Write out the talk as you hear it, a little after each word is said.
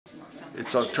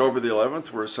It's October the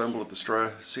 11th. We're assembled at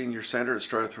the Seniors Centre at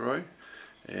Strathroy,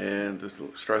 and the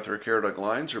Strathroy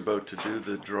Caradoclions are about to do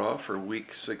the draw for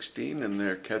week 16 in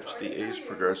their Catch the Ace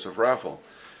Progressive raffle.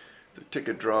 The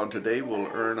ticket drawn today will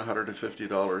earn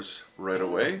 $150 right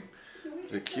away.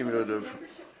 The cumulative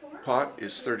pot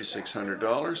is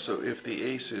 $3,600, so if the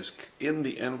ace is in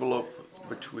the envelope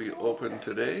which we opened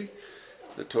today,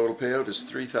 the total payout is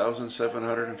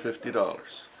 $3,750.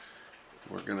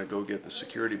 We're going to go get the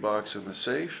security box in the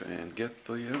safe and get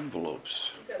the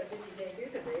envelopes. We've got a busy day here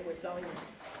today. We're selling them.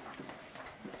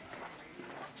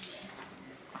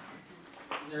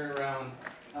 They're around.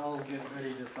 I'll get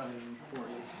ready to fund them for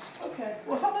you. Okay.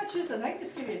 Well, how much is it? I can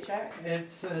just give you a check.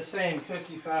 It's the same,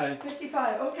 55.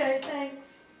 55. Okay, thanks.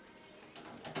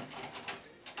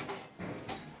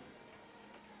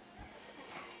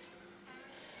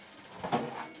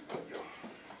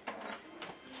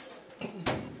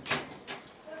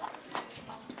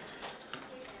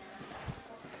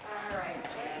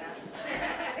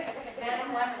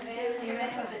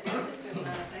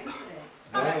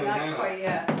 Not quite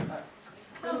yet.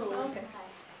 Oh, okay.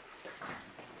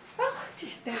 Oh,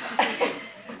 just that's just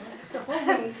the whole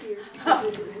thing's here. I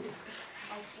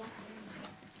slept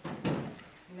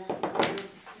in.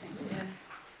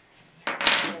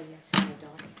 Yesterday, my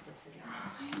daughter's visiting.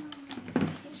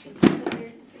 She was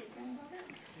here to see granddaughter.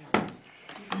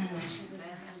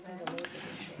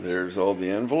 There's all the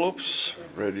envelopes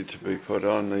ready to be put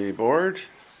on the board.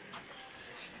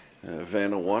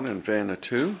 Vanna 1 and Vanna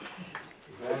 2.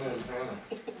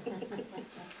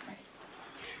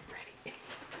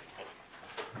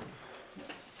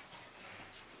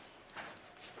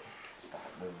 Stop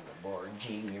moving the board,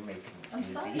 Gene, you're making me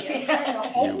dizzy.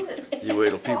 You wait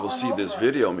till people see this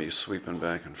video me sweeping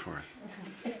back and forth.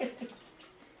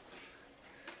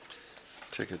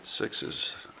 Ticket 6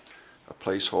 is a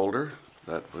placeholder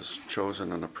that was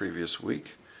chosen in a previous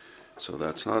week. So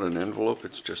that's not an envelope,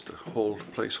 it's just a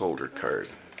placeholder card.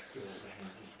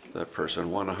 That person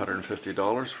won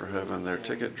 $150 for having their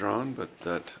ticket drawn, but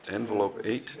that envelope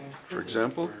 8, for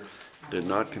example, did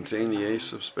not contain the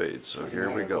Ace of Spades. So here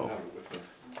we go. I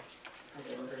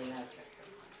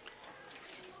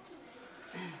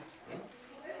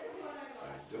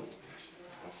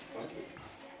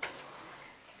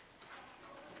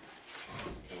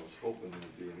was hoping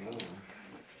there'd be another one.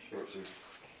 Shortly.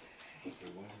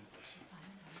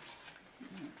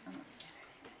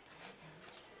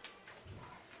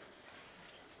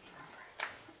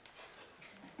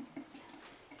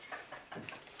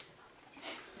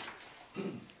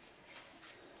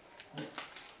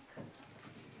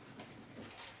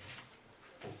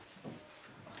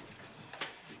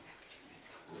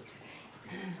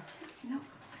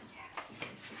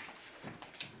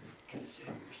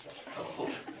 Consider yourself told.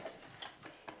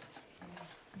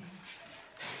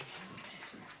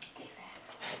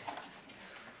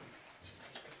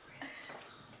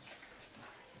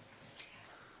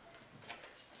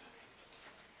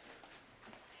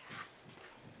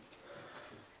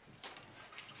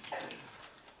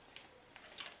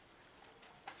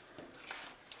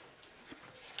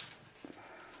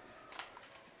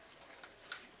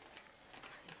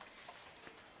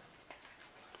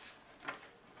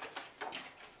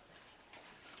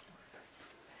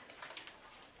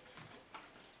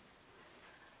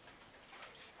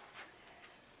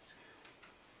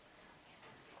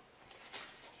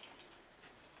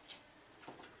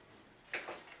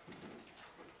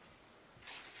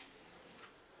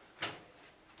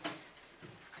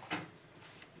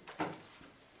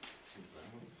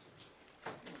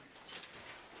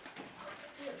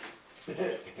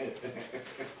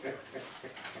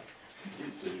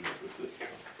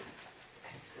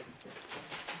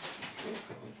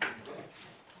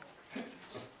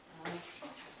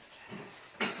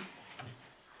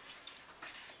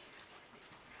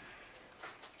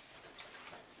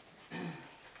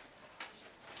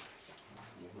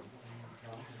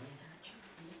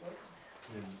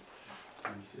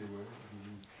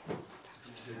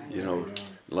 You know,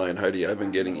 Lion Heidi, I've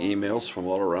been getting emails from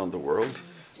all around the world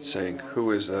saying,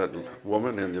 who is that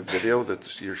woman in the video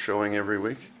that you're showing every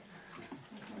week?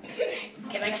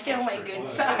 Can I show my good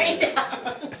side?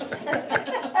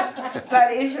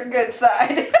 That is your good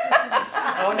side.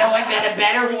 Oh no, I got a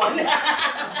better one.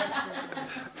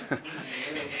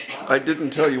 I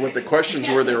didn't tell you what the questions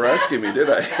were they were asking me, did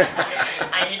I?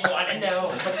 I didn't want to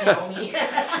know, but tell me.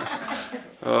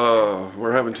 Oh,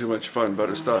 we're having too much fun,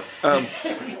 better stop.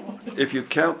 If you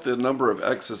count the number of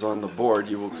X's on the board,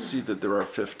 you will see that there are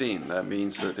 15. That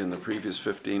means that in the previous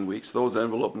 15 weeks, those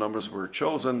envelope numbers were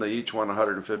chosen. They each won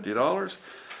 $150.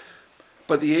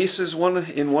 But the ace is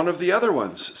in one of the other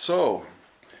ones. So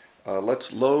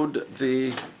let's load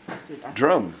the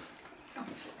drum.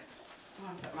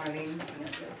 Marlene's gonna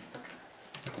do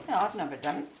it. No, I've never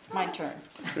done it. My turn.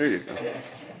 There you go.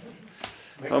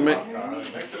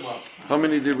 How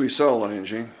many did we sell,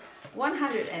 Angie?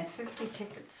 150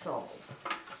 tickets sold.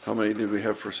 How many did we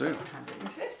have for sale?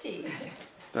 150.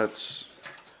 That's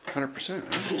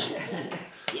 100%.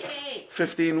 Yay!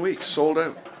 15 weeks sold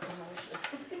out.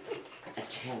 A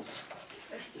tent.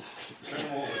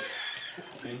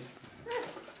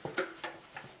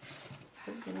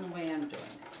 In the way I'm doing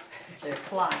it. They're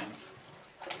flying.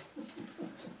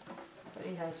 But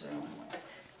he has their own way.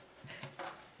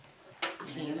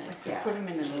 Yeah. Put them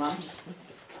in lumps.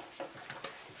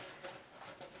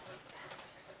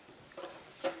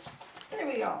 There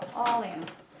we go, all in.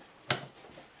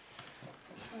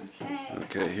 Okay.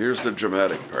 Okay, here's the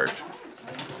dramatic part.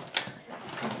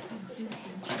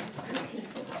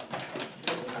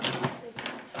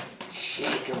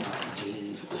 Shake 'em up,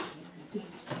 Jean.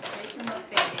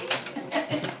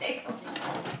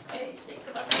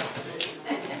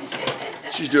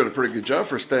 She's doing a pretty good job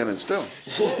for standing still.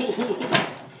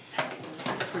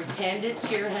 Pretend it's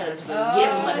your husband.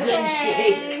 Give him a good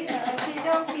shake. Okie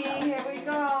dokie, here we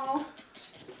go.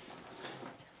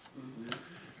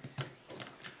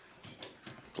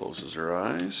 Closes her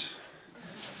eyes.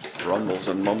 Rumbles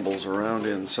and mumbles around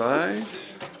inside.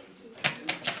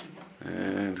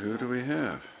 And who do we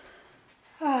have?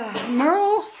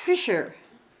 Merle Fisher.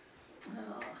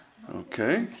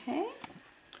 Okay, Okay.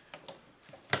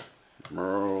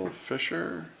 Merle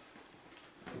Fisher.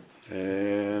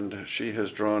 And she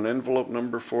has drawn envelope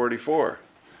number 44.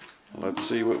 Let's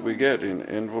see what we get in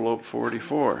envelope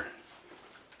 44.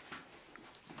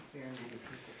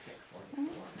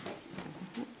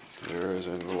 There is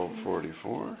envelope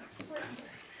 44.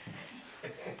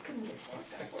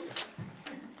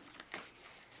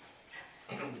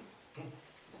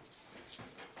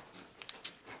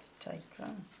 Tight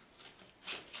drum.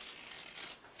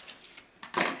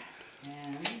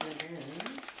 And there is.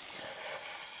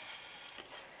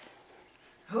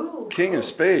 Who? King of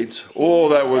Spades. Oh,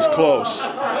 that was close.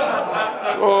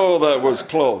 Oh, that was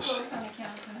close.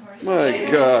 My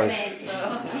gosh.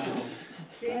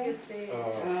 King of Spades.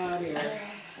 Oh, dear.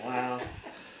 Wow.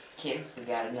 Kids, we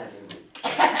got another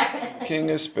week. King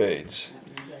of Spades.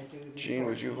 Jean,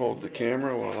 would you hold the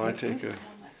camera while I take a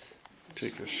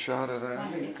shot of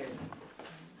that,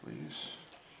 please?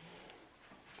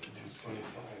 25,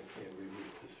 yeah, we would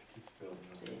just keep building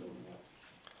up, building up.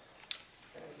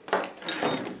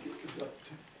 It's up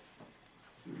to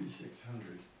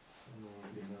 3,600, so now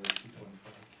it'll be another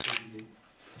 225, 38,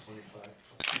 25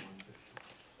 plus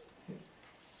 150.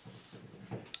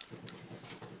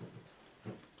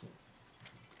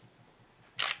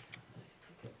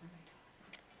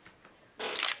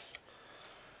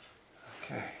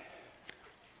 Okay.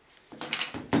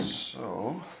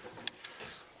 So,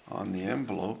 on the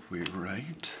envelope we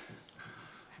write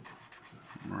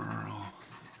Merle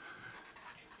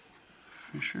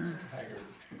Fisher.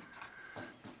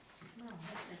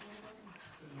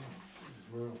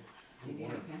 Well, You need a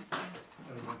pen? I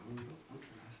don't know who, what the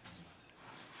rest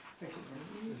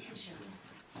of them.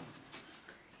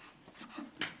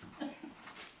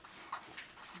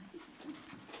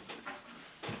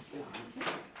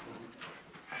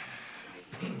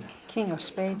 King of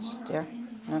Spades, there.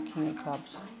 No King of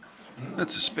Clubs.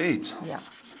 That's a Spades. Yeah,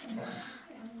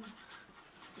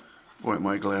 Boy, am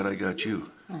I glad I got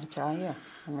you. I tell you,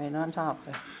 I'm right on top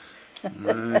of it.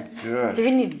 My gosh. Do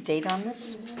we need a date on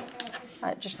this?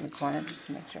 Just in the corner, just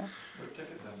to make sure.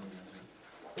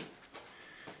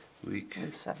 Week.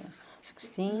 7,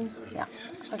 16, yeah,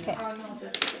 okay.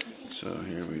 So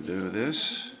here we do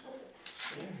this.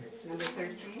 Number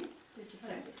 13, did you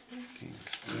say? King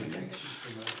Spades.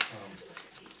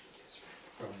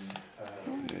 From,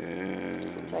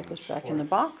 And That goes back in the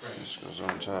box. this goes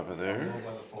on top of there.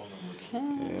 Okay,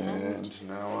 And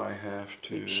now I have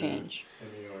to change.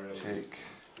 take,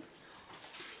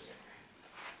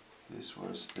 this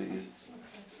was the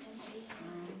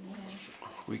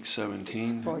week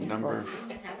 17 44. number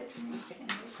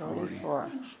 44.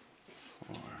 44.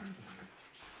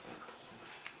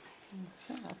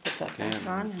 Okay, I'll put that Okay. back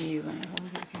on, and you're gonna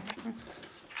hold it here.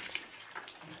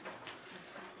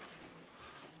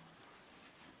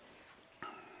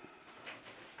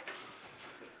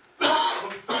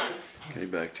 Okay,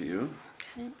 back to you.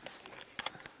 Okay.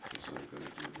 So I'm going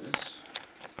to do this.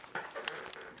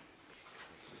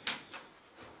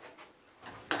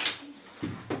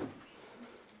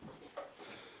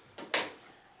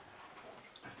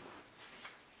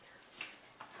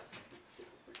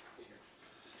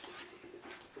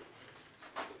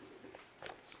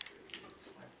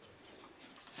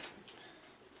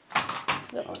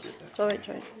 I'll Oops, get that. sorry,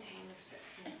 sorry.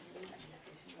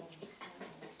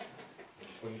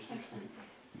 26 week.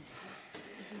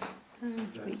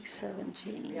 Week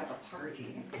 17. We have a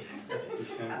party. That's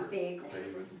December. A big. That's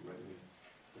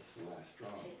the last draw.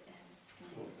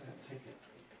 So that ticket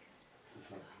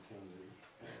does not contain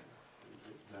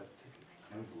that ticket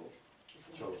envelope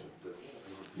shows it that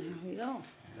There we go.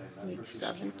 that Week person's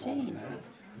 17. Okay.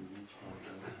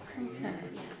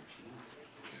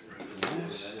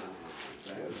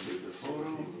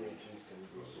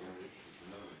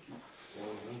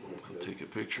 I'll take a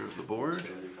picture of the board.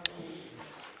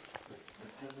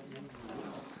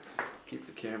 Keep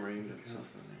the camera aimed at something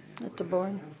there. At the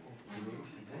board.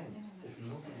 If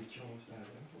nobody chose that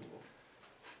envelope,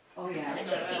 Oh, yeah,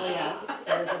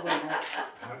 there's a winner.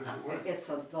 how does it work? It's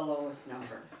the lowest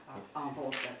number on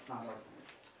both, that's not open.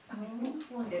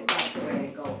 That's the way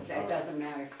it goes, it doesn't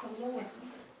matter.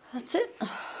 That's it.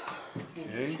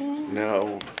 Okay,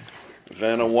 now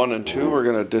Vanna 1 and 2, we're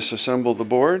going to disassemble the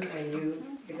board. When you,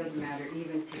 it doesn't matter,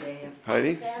 even today.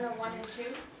 Heidi? Banner 1 and 2?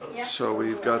 Yep. So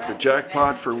we've got the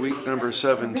jackpot for week number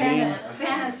 17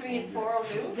 Banner 3 and 4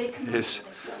 will do. is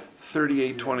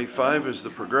 38.25 is the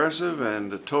progressive, and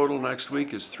the total next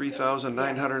week is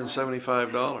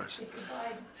 $3,975.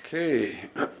 Okay,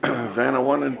 Vanna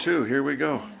 1 and 2, here we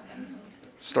go.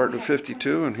 Start with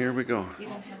 52, and here we go.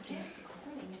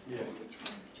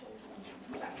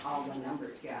 All the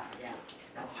numbers, yeah,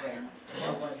 that's right.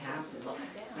 So what happens,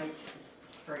 like,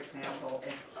 for example,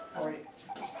 if 40,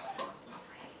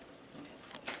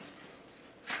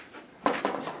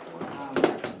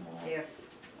 if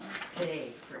today,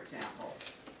 for example,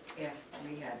 if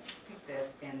we had picked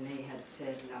this and they had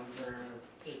said number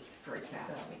 8, for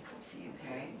example,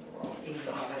 okay? These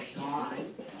are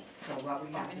gone, so what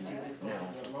we have to do is go to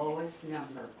the lowest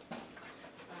number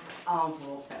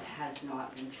envelope that has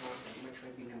not been chosen, which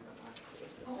would be number 1.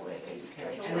 Okay,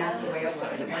 and that's the way it works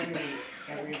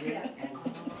every week, and,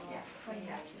 yeah.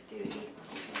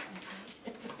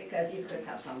 Because you could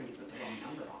have somebody put the wrong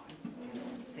number on,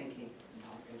 thinking,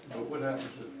 But what happens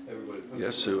if everybody puts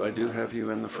Yes, Sue, I do have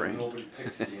you in the frame. nobody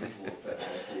picks the envelope that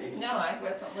has the eight? No, I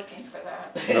wasn't looking for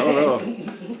that. No,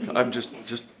 I'm just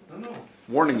No.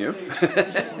 warning you.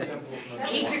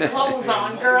 Keep your clothes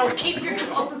on, girl, keep your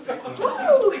clothes on.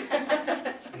 Woo!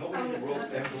 Nobody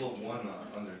wrote envelope 1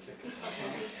 on their ticket.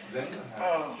 Then you have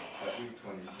Oh. at week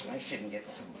 26. I shouldn't get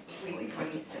so much Week sleep.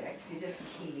 26, you just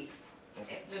keep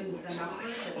the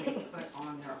numbers that they put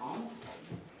on their envelope.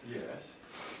 Yes.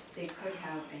 They could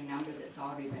have a number that's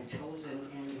already been chosen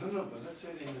and, No, but let's say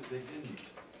they didn't.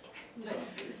 but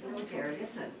there,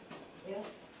 listen,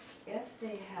 if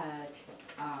they had,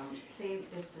 say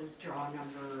this is draw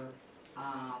number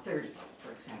 30,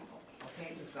 for example,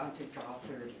 okay, we've gone to draw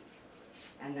 30,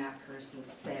 and that person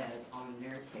says on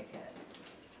their ticket,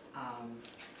 any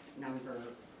number,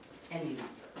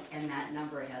 and that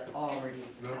number had already,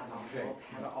 No, that okay. envelope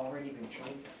had already been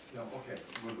chosen. No, okay,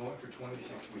 we're going for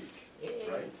 26 weeks,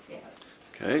 right? Yes.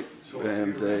 Okay, So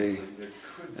and the theoretically, there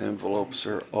could be envelopes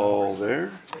are 26 all numbers.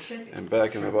 there There should be. and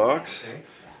back in the box. Okay.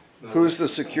 Now, Who's the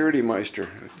security meister?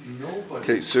 nobody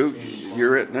Okay, Sue, in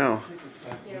you're it now. tickets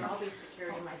that Here, week. I'll be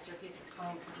security, my circuit's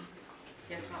explain some.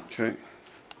 Here, come. Okay,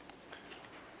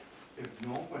 If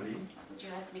nobody, What would you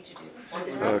like me to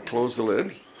do? close the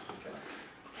lid,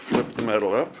 flip the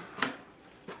metal up,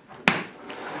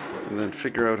 and then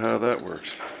figure out how that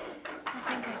works.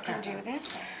 I think I can do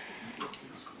this.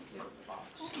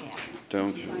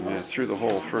 Down through the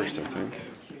hole first, I think.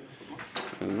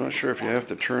 I'm not sure if you have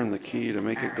to turn the key to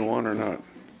make it go on or not.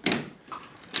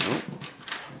 Nope.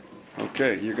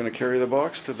 Okay, you're gonna carry the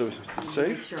box to the Make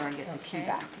safe? sure I get the key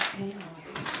back.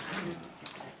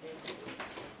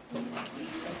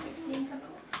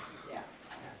 Yeah.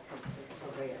 It's the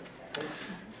way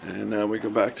it's set. And now we go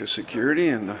back to security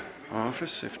in the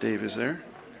office, if Dave is there.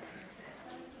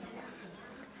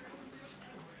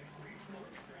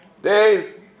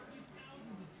 Dave!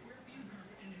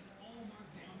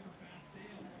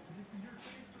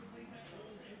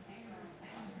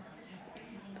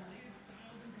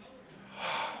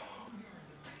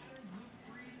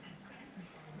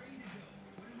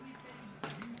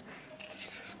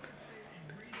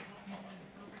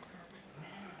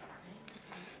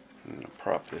 I'm gonna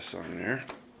prop this on there.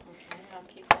 Okay, I'll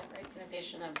keep that right in the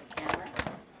vision of the camera.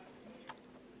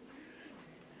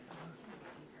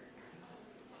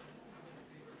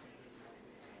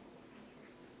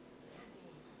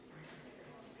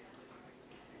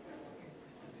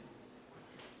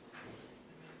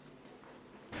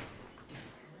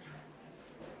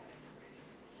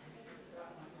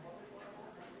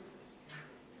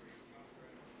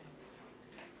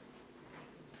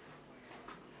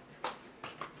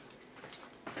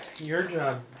 your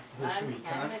job this week,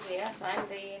 huh? Yes, I'm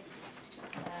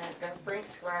the Brink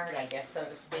Squire, I guess, so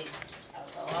to speak,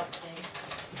 of the lot things.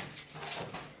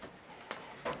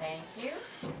 Thank you.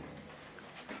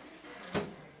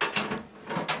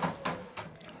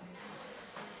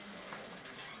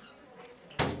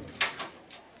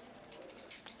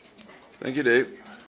 Thank you, Dave.